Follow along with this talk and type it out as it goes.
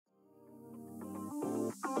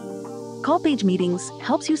CallPage Meetings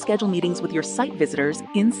helps you schedule meetings with your site visitors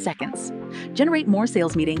in seconds. Generate more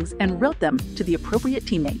sales meetings and route them to the appropriate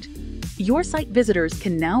teammate. Your site visitors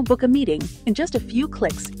can now book a meeting in just a few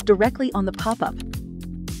clicks directly on the pop-up.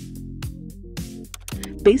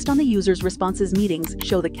 Based on the user's responses, meetings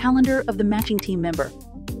show the calendar of the matching team member.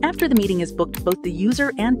 After the meeting is booked, both the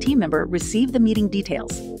user and team member receive the meeting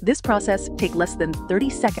details. This process takes less than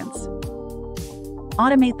 30 seconds.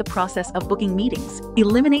 Automate the process of booking meetings,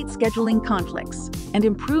 eliminate scheduling conflicts, and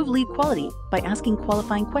improve lead quality by asking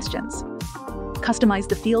qualifying questions. Customize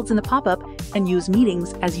the fields in the pop-up and use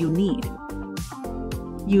meetings as you need.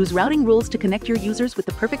 Use routing rules to connect your users with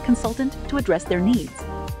the perfect consultant to address their needs.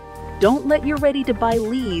 Don't let your ready-to-buy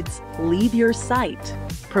leads leave your site.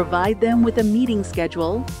 Provide them with a meeting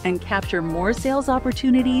schedule and capture more sales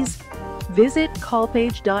opportunities. Visit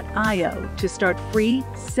callpage.io to start free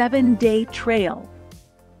 7-day trial.